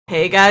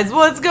Hey guys,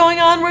 what's going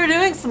on? We're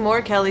doing some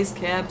more Kelly's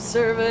Cab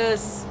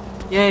Service.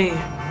 Yay.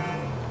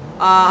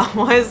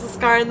 Why is this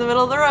car in the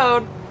middle of the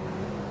road?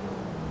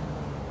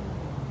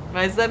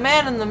 Why is that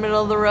man in the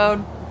middle of the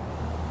road?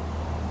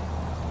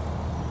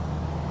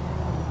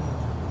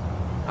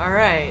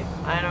 Alright,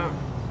 I don't...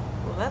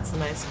 Well, that's a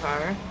nice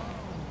car.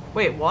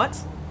 Wait, what?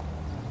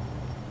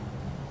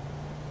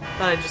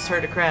 Thought I just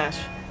heard a crash.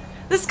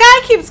 This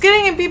guy keeps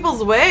getting in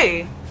people's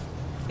way.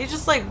 He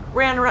just like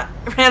ran out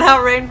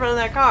right in front of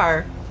that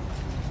car.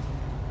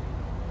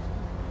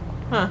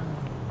 Huh.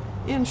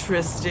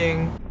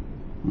 Interesting.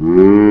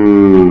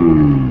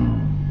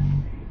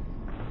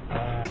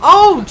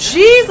 Oh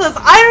Jesus!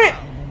 I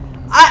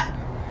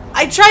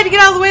tried to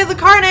get out of the way of the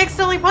car and I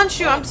accidentally punched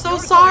you. I'm so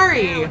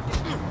sorry.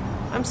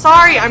 I'm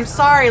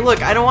sorry.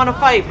 Look, I don't want to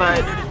fight,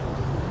 but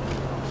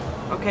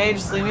okay,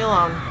 just leave me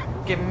alone.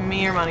 Give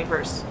me your money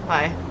first.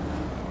 Bye.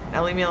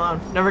 Now leave me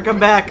alone. Never come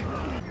back.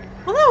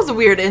 Well, that was a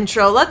weird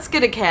intro. Let's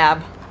get a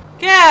cab.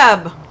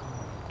 Cab!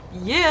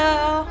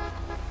 Yeah!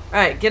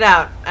 Alright, get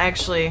out. I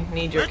actually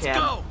need your cab. Let's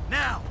go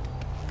now.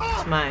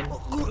 It's mine.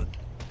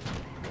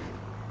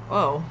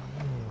 Whoa.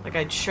 Like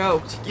I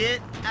choked. Get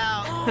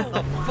out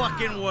the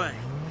fucking way.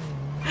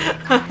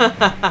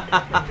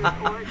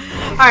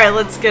 Alright,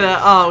 let's get a...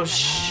 Oh,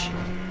 shh.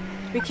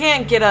 We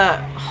can't get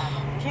a...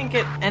 We can't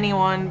get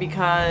anyone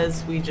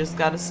because we just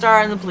got a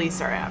star and the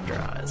police are after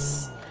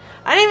us.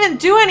 I didn't even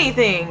do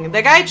anything.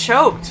 The guy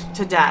choked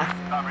to death.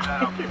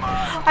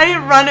 I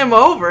didn't run him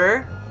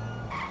over.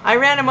 I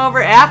ran him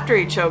over after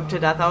he choked to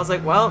death. I was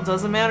like, well, it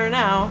doesn't matter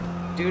now.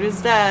 Dude is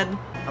dead.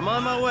 I'm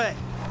on my way.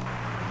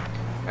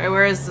 Alright,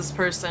 where is this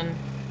person?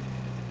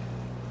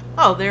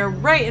 Oh, they're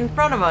right in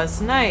front of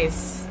us.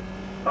 Nice.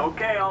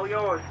 Okay, all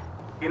yours.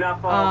 You're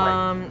not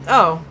far away.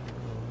 Oh.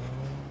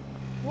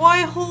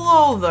 Why,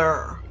 hello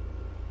there.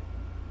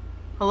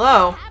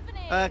 Hello.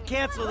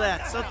 Cancel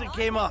that. Something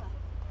came up.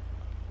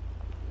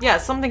 Yeah,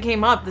 something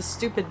came up. This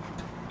stupid...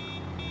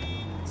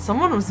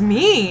 Someone was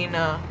mean.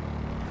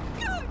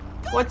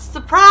 What's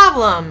the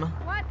problem?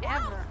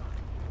 Whatever.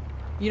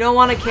 You don't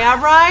want a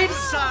cab ride?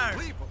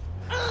 Sorry.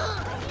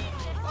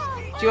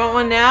 Do you want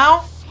one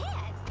now?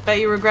 Bet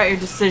you regret your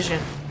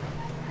decision.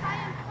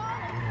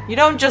 You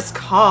don't just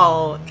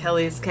call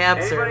Kelly's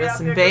Cab Service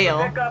and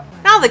bail.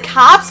 Now the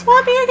cops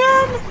want me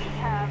again?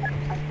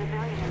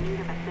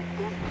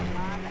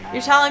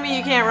 You're telling me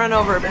you can't run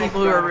over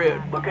people who are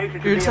rude.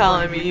 You're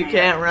telling me you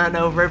can't run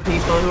over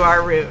people who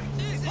are rude.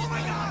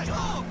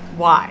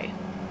 Why?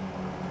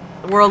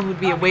 The world would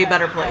be a way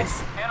better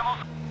place.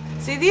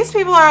 See, these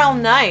people are all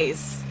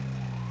nice.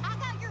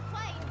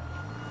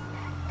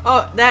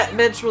 Oh, that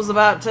bitch was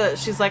about to...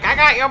 She's like, I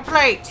got your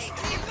plate.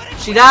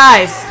 She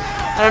dies.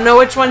 I don't know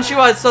which one she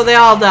was, so they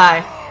all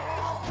die.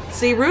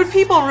 See, rude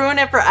people ruin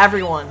it for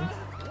everyone.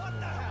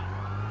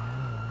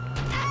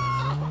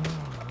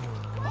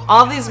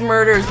 All these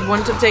murders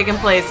wouldn't have taken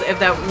place if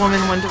that woman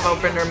wouldn't have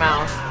opened her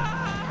mouth.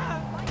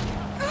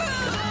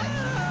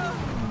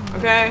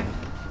 Okay?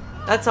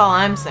 That's all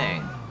I'm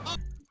saying.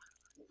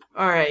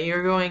 Alright,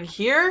 you're going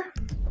here?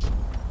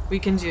 We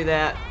can do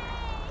that.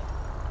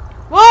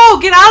 Whoa!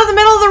 Get out of the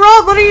middle of the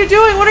road! What are you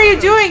doing? What are you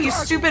doing, you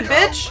stupid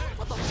bitch?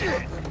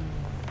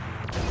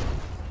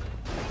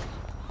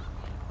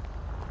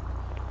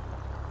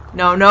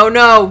 No, no,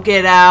 no!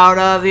 Get out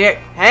of the...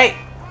 Hey!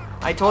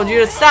 I told you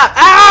to stop!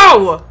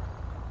 Ow!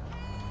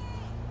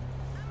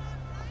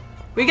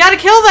 We gotta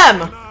kill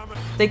them!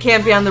 They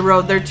can't be on the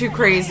road. They're too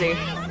crazy.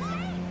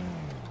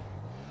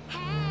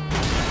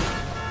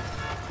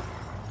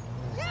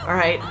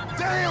 Alright.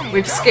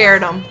 We've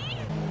scared them.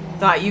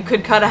 Thought you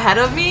could cut ahead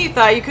of me?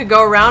 Thought you could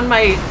go around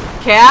my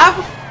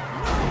cab?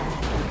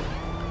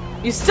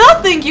 You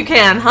still think you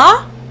can,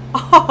 huh?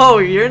 Oh,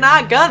 you're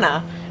not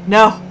gonna.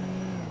 No.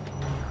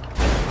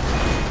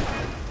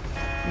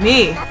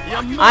 Me.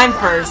 I'm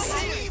first.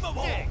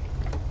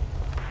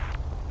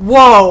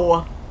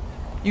 Whoa.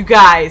 You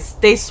guys,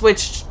 they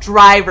switched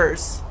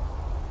drivers.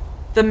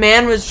 The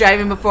man was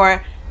driving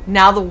before,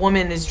 now the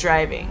woman is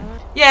driving.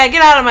 Yeah,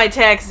 get out of my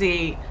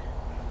taxi.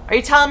 Are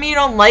you telling me you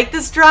don't like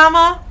this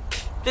drama?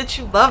 Bitch,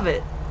 you love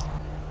it.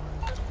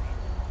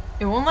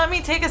 It won't let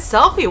me take a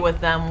selfie with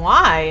them.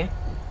 Why?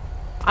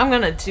 I'm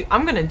gonna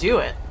do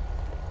it.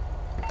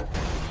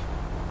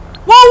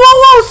 Whoa, whoa,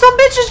 whoa! Some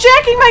bitch is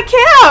jacking my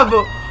cab!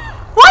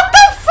 What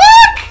the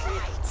fuck?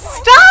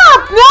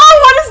 Stop! No!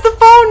 What is the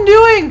phone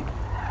doing?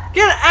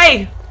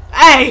 Hey!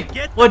 Hey!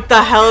 What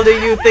the hell do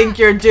you think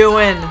you're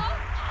doing?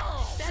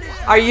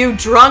 Are you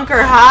drunk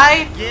or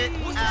high? Get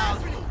out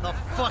the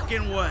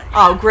fucking way.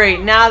 Oh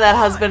great, now that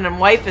husband and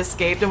wife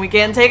escaped and we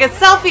can't take a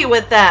selfie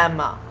with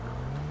them!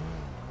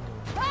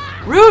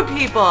 Rude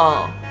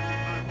people!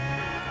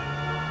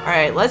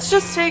 Alright, let's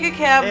just take a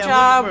cab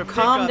job,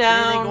 calm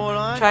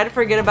down, try to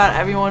forget about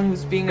everyone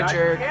who's being a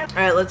jerk.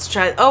 Alright, let's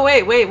try... Oh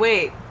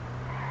wait.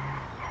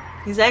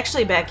 He's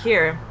actually back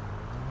here.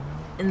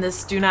 In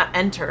this do not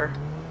enter.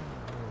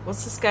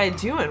 What's this guy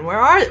doing?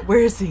 Where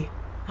is he?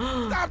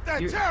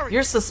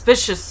 You're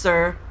suspicious,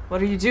 sir.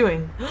 What are you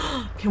doing?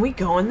 Can we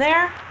go in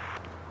there?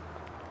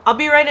 I'll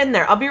be right in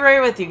there. I'll be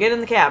right with you. Get in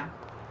the cab.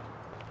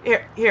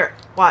 Here.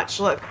 Watch.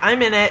 Look.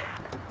 I'm in it.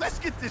 Let's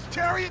get this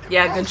chariot.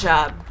 Yeah, good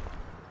job.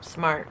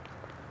 Smart.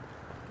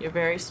 You're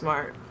very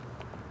smart.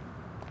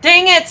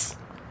 Dang it!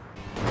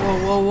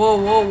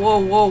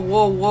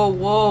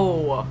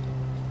 Whoa.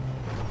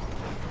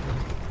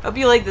 Hope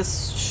you like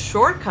this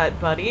shortcut,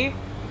 buddy.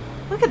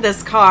 Look at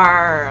this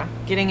car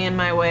getting in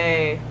my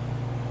way.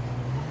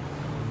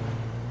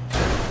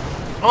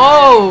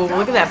 Oh,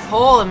 look at that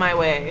pole in my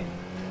way.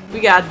 We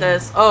got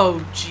this.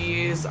 Oh,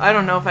 jeez. I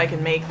don't know if I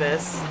can make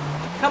this.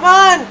 Come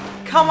on!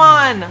 Come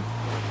on!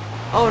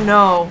 Oh,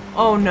 no.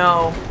 Oh,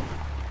 no.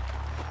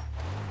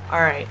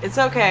 Alright, it's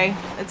okay.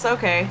 It's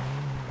okay.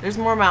 There's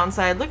more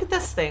mountainside. Look at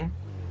this thing.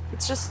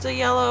 It's just a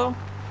yellow...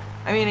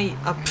 I mean,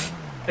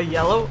 a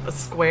yellow? A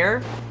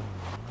square?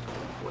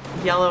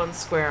 Yellow and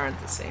square aren't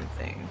the same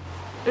thing.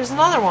 There's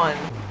another one.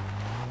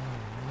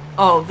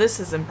 Oh, this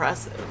is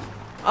impressive.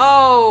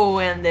 Oh,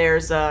 and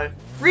there's a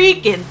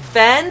freaking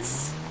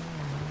fence?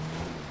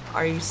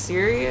 Are you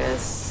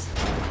serious?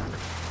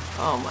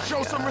 Oh my god.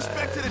 Show some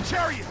respect to the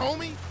chariot,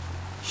 homie.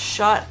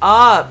 Shut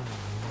up.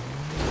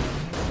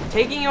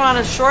 Taking you on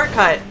a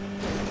shortcut.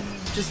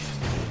 Just...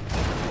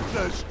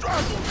 The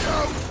struggle,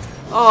 yo.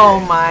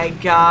 Oh my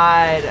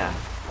god.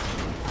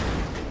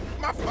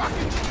 My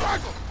fucking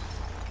struggle.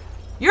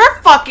 Your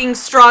fucking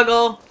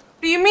struggle?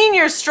 What do you mean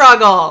your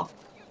struggle?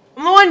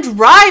 I'm the one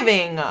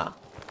driving.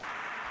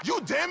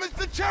 You damaged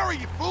the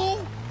chariot,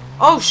 fool.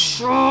 Oh,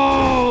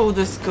 shoo,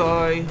 this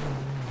guy.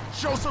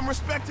 Show some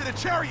respect to the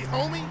chariot,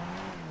 homie.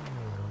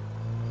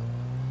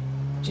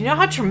 Do you know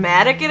how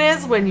traumatic it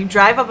is when you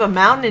drive up a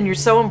mountain and you're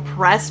so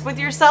impressed with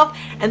yourself,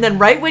 and then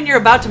right when you're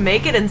about to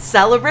make it and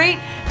celebrate,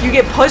 you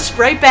get pushed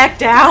right back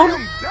down?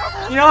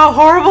 You know how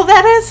horrible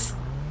that is?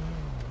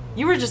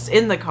 You were just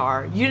in the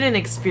car. You didn't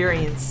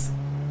experience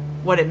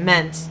what it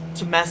meant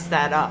to mess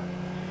that up.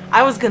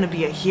 I was gonna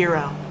be a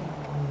hero,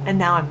 and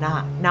now I'm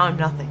not. Now I'm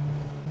nothing.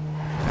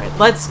 Alright,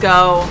 let's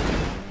go.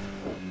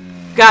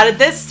 Got it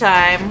this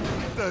time.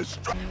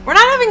 We're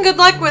not having good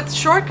luck with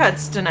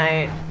shortcuts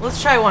tonight.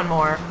 Let's try one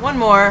more. One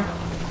more.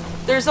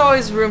 There's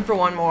always room for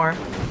one more.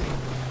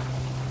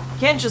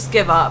 Can't just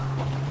give up.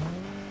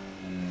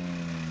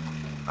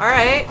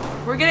 Alright,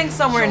 we're getting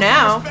somewhere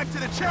now. Respect to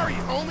the chariot,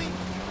 homie.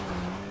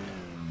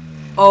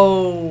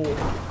 Oh.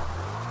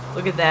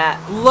 Look at that.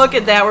 Look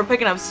at that. We're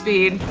picking up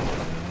speed.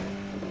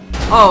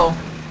 Oh.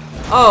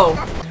 Oh.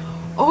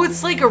 Oh,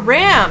 it's like a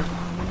ramp.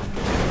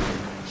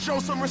 Show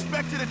some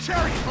respect to the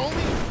chariot,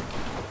 homie.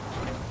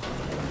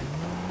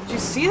 Did you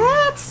see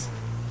that?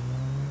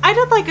 I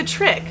did like a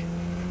trick.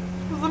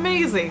 It was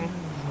amazing.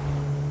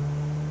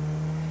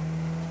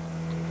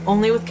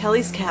 Only with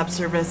Kelly's cab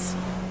service.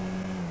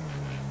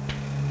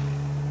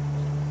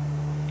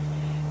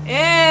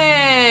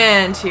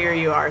 And here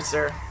you are,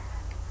 sir.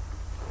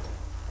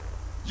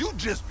 You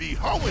just be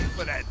hoeing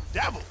for that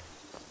devil.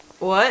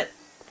 What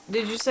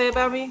did you say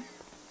about me?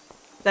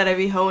 That I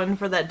be hoeing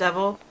for that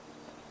devil?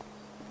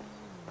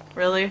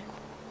 Really?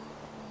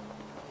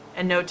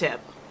 And no tip.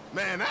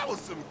 Man, that was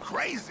some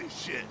crazy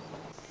shit.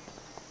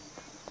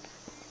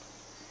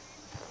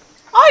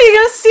 Oh,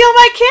 you're gonna steal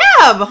my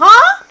cab,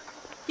 huh?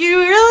 You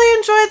really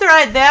enjoyed the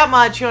ride that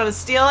much, you wanna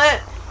steal it?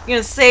 You're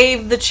gonna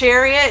save the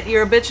chariot? You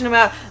were bitching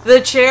about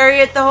the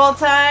chariot the whole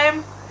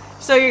time?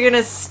 So you're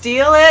gonna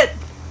steal it?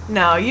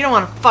 No, you don't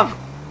wanna fuck.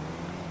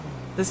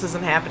 This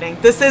isn't happening.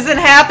 This isn't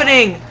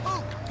happening!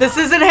 This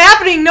isn't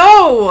happening,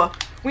 no!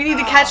 We need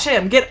to catch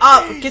him. Get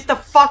up. Get the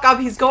fuck up.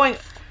 He's going.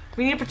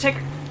 We need to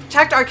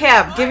protect our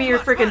cab. Give me your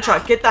freaking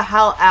truck. Get the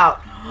hell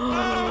out.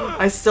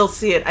 I still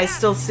see it. I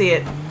still see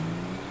it.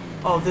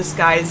 Oh, this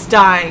guy is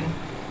dying.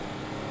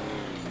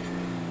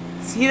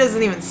 He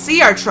doesn't even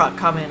see our truck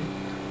coming.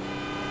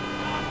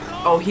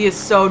 Oh, he is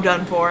so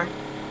done for.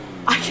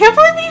 I can't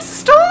believe he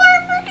stole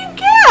our freaking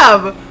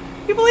cab.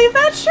 You believe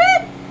that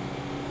shit?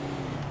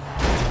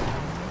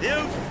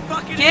 You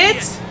fucking Get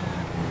idiot.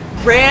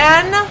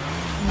 ran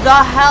the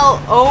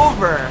hell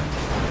over.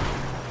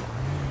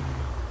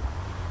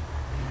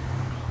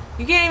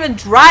 You can't even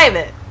drive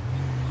it.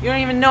 You don't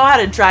even know how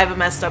to drive a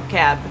messed up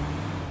cab.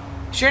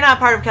 'Cause you're not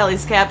part of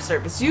Kelly's cab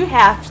service. You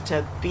have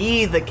to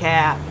be the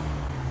cab.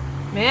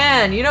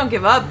 Man, you don't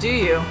give up, do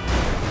you?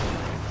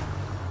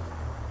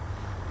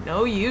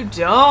 No, you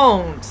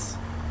don't.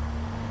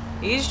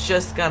 He's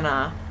just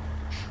gonna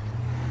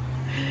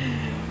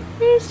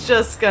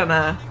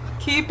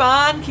keep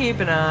on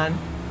keeping on.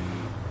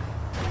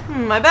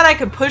 I bet I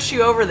could push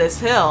you over this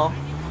hill.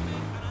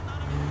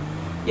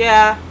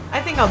 Yeah,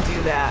 I think I'll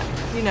do that.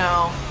 You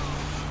know,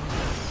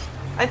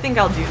 I think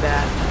I'll do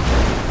that.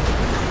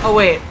 Oh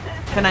wait,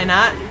 can I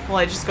not? Will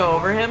I just go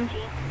over him?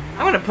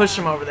 I'm gonna push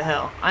him over the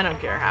hill. I don't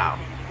care how.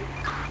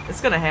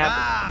 It's gonna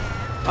happen.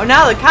 Oh,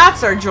 now the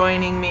cops are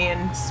joining me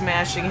and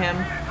smashing him.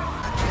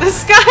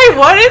 This guy,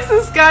 what is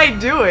this guy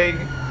doing?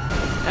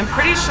 I'm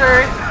pretty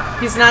sure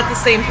he's not the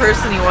same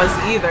person he was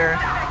either.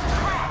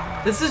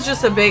 This is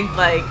just a big,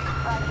 like,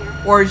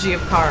 orgy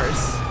of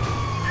cars.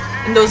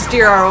 And those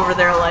deer are over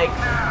there like,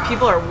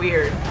 people are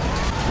weird.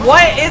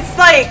 What? It's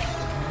like,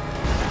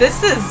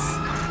 this is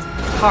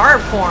car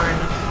porn.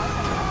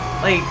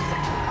 Like,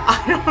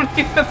 I don't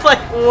even like,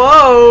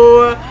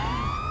 whoa.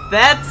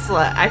 That's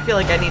like, I feel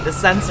like I need to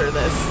censor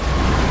this.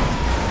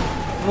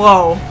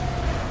 Whoa.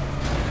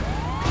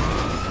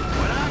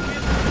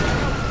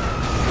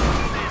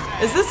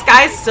 Is this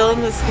guy still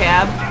in this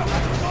cab?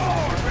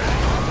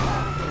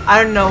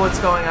 I don't know what's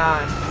going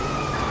on.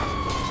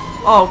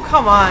 Oh,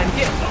 come on.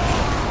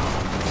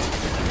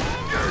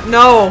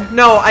 No,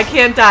 no, I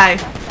can't die.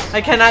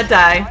 I cannot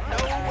die.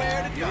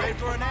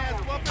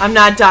 I'm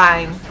not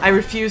dying. I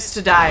refuse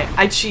to die.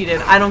 I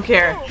cheated. I don't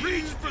care.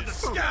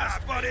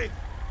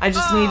 I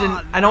just need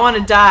to... I don't want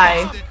to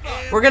die.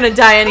 We're gonna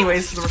die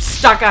anyways because we're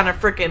stuck on a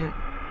freaking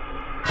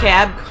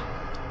cab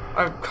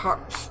or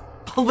car,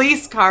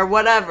 police car,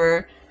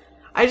 whatever.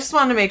 I just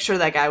wanted to make sure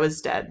that guy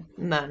was dead.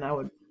 And then I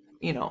would,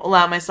 you know,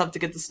 allow myself to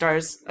get the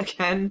stars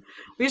again.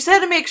 We just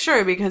had to make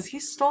sure because he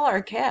stole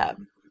our cab.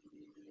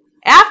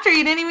 After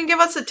he didn't even give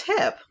us a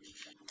tip.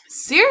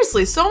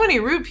 Seriously, so many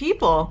rude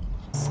people.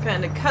 Just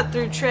kind of cut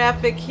through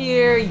traffic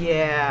here.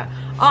 Yeah.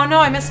 Oh no,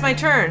 I missed my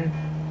turn.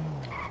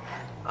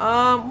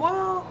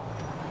 Well,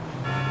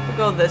 we'll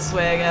go this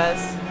way, I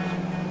guess.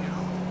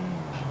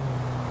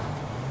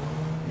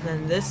 And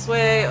then this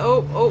way.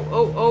 Oh, oh,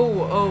 oh,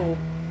 oh, oh.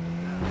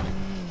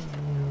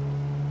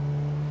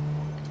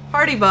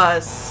 Party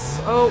bus.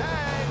 Oh.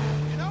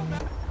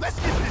 Let's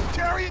get this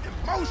chariot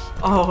in motion.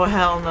 Oh,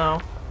 hell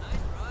no.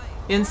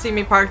 You didn't see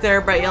me park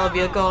there, bright yellow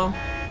vehicle?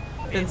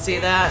 Didn't see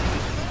that.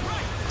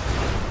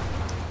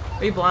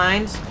 Are you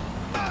blind?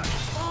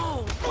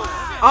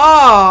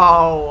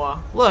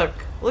 Oh! Look.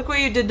 Look what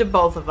you did to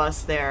both of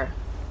us there.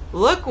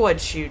 Look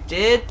what you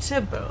did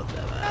to both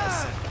of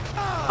us.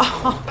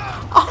 Oh,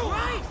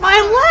 oh, my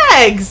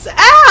legs!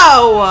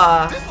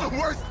 Ow! This is the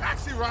worst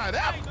taxi ride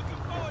ever.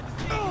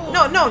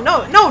 No, no,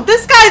 no, no!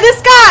 This guy!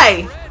 This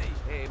guy!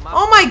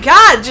 Oh my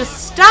god,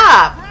 just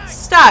stop!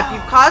 Stop.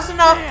 You've caused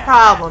enough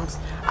problems.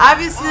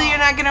 Obviously, you're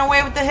not getting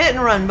away with the hit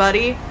and run,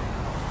 buddy.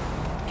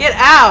 Get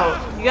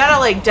out. You gotta,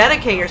 like,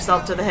 dedicate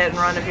yourself to the hit and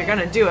run if you're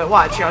gonna do it.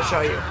 Watch, I'll show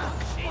you.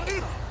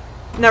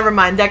 Never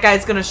mind, that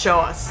guy's gonna show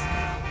us.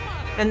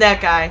 And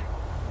that guy.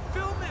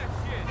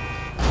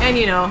 And,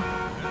 you know.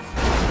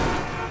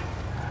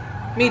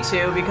 Me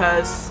too,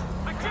 because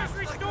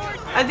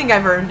I think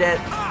I've earned it.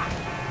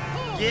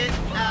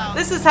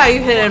 This is how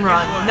you hit and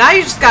run. Now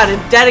you just gotta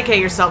dedicate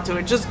yourself to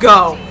it. Just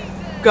go.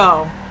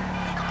 Go.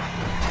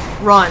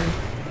 Run.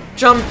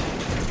 Jump.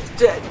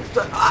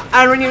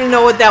 I don't even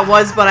know what that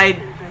was, but I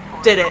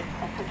did it.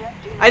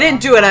 I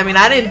didn't do it. I mean,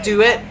 I didn't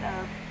do it.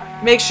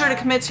 Make sure to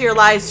commit to your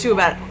lies, too,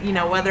 about, you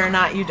know, whether or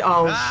not you...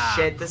 Oh,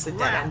 shit. This is a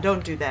dead end.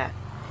 Don't do that.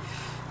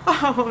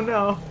 Oh,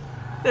 no.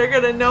 They're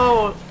gonna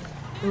know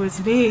it was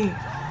me.